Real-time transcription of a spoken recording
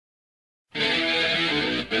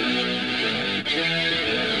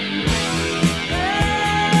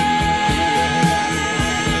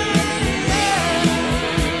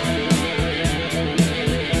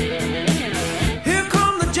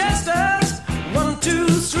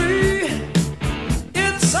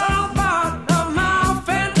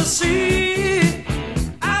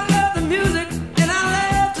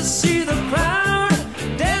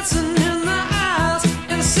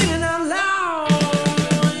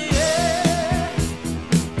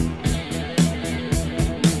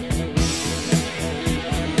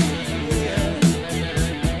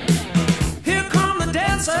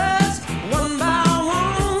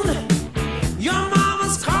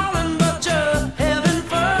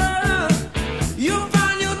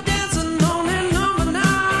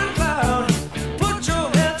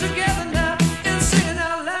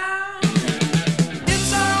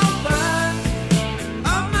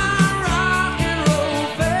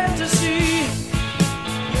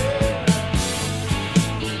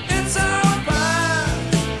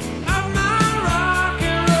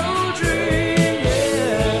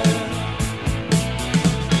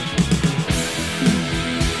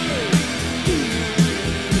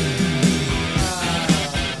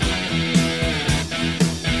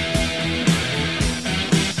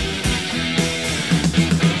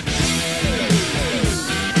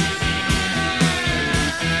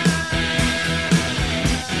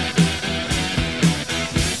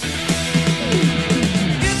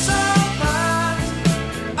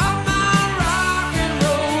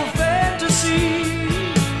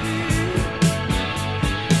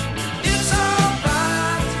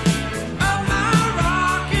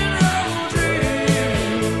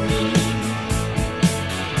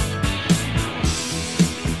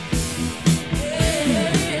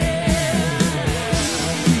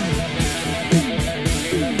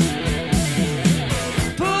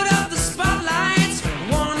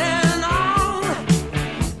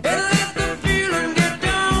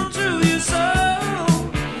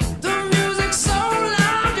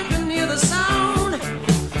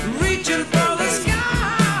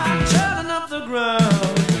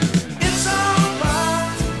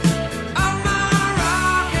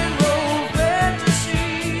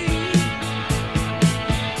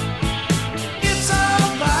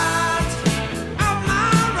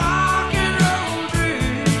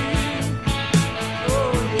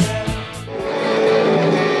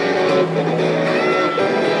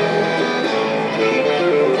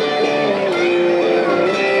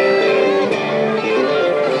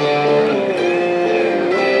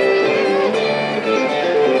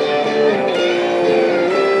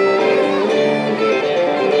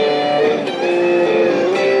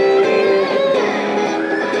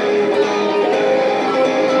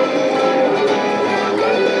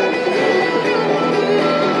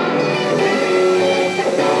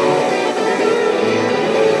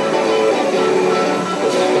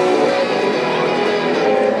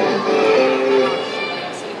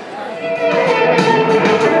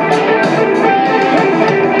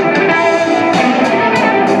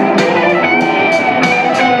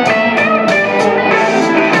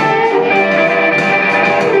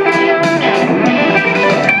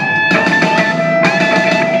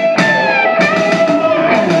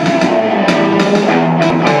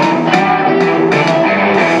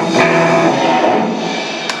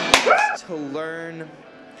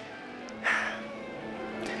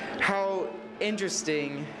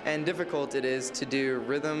interesting and difficult it is to do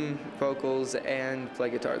rhythm, vocals, and play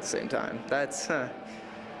guitar at the same time. That's a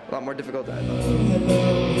lot more difficult than I thought.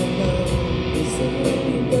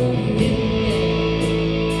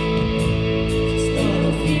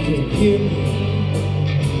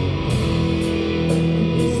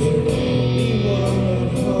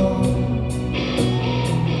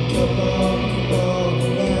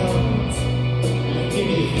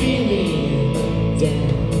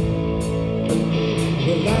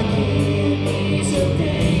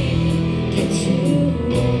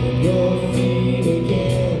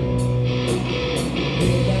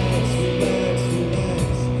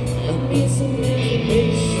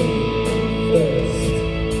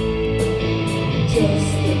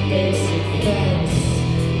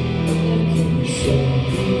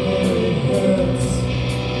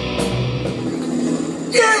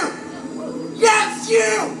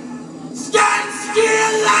 Stand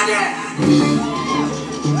still, laddie!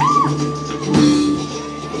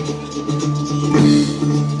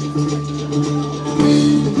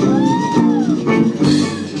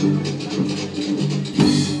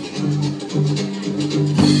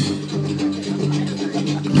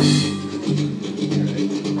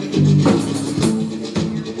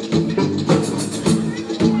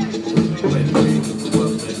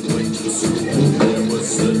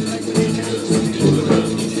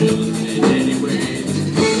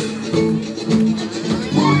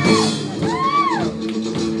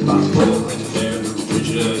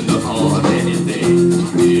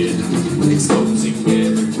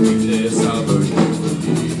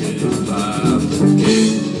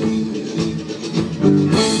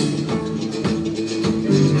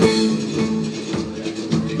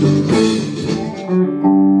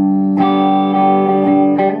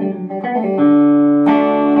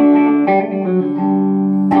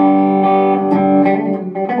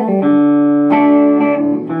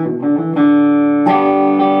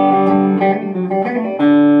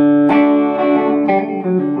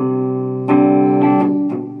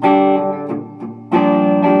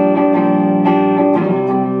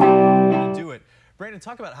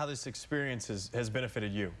 Talk about how this experience has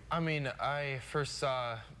benefited you. I mean, I first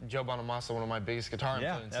saw Joe Bonamassa, one of my biggest guitar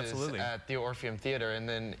influences, at the Orpheum Theater, and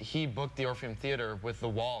then he booked the Orpheum Theater with the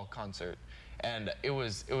Wall concert, and it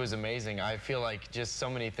was amazing. I feel like just so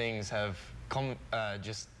many things have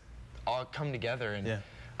all come together, and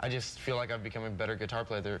I just feel like I've become a better guitar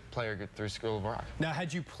player through School of Rock. Now,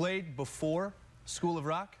 had you played before School of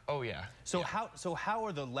Rock? Oh yeah. So how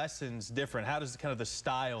are the lessons different? How does kind of the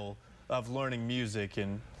style of learning music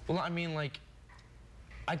and... Well, I mean, like,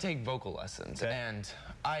 I take vocal lessons, and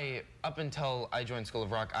up until I joined School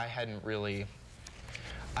of Rock, I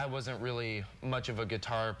wasn't really much of a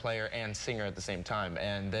guitar player and singer at the same time,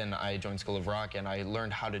 and then I joined School of Rock, and I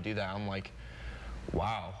learned how to do that. I'm like,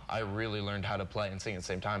 wow, I really learned how to play and sing at the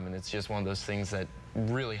same time, and it's just one of those things that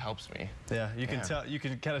really helps me. Yeah, you can tell, you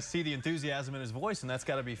can kind of see the enthusiasm in his voice, and that's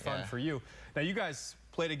got to be fun for you. Now, you guys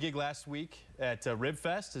played a gig last week at Rib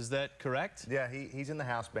Fest, is that correct? Yeah, he's in the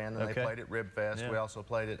house band, and they played at Rib Fest. We also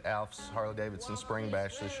played at Alf's Harley-Davidson Spring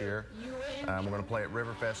Bash this year. We're going to play at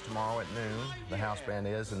River Fest tomorrow at noon, the house band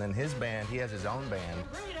is, and then his band, he has his own band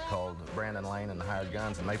called Brandon Lane and the Hired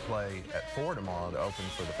Guns, and they play at 4 tomorrow to open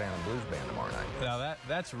for the Phantom Blues Band tomorrow night. Now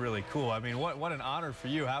that's really cool. I mean, what an honor for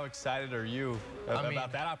you. How excited are you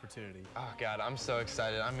about that opportunity? Oh God, I'm so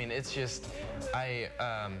excited. I mean, it's just, I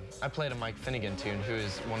played a Mike Finnegan tune, who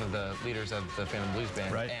is one of the leaders of the Phantom Blues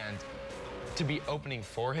Band, and to be opening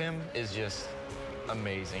for him is just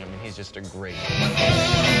amazing. I mean, he's just a great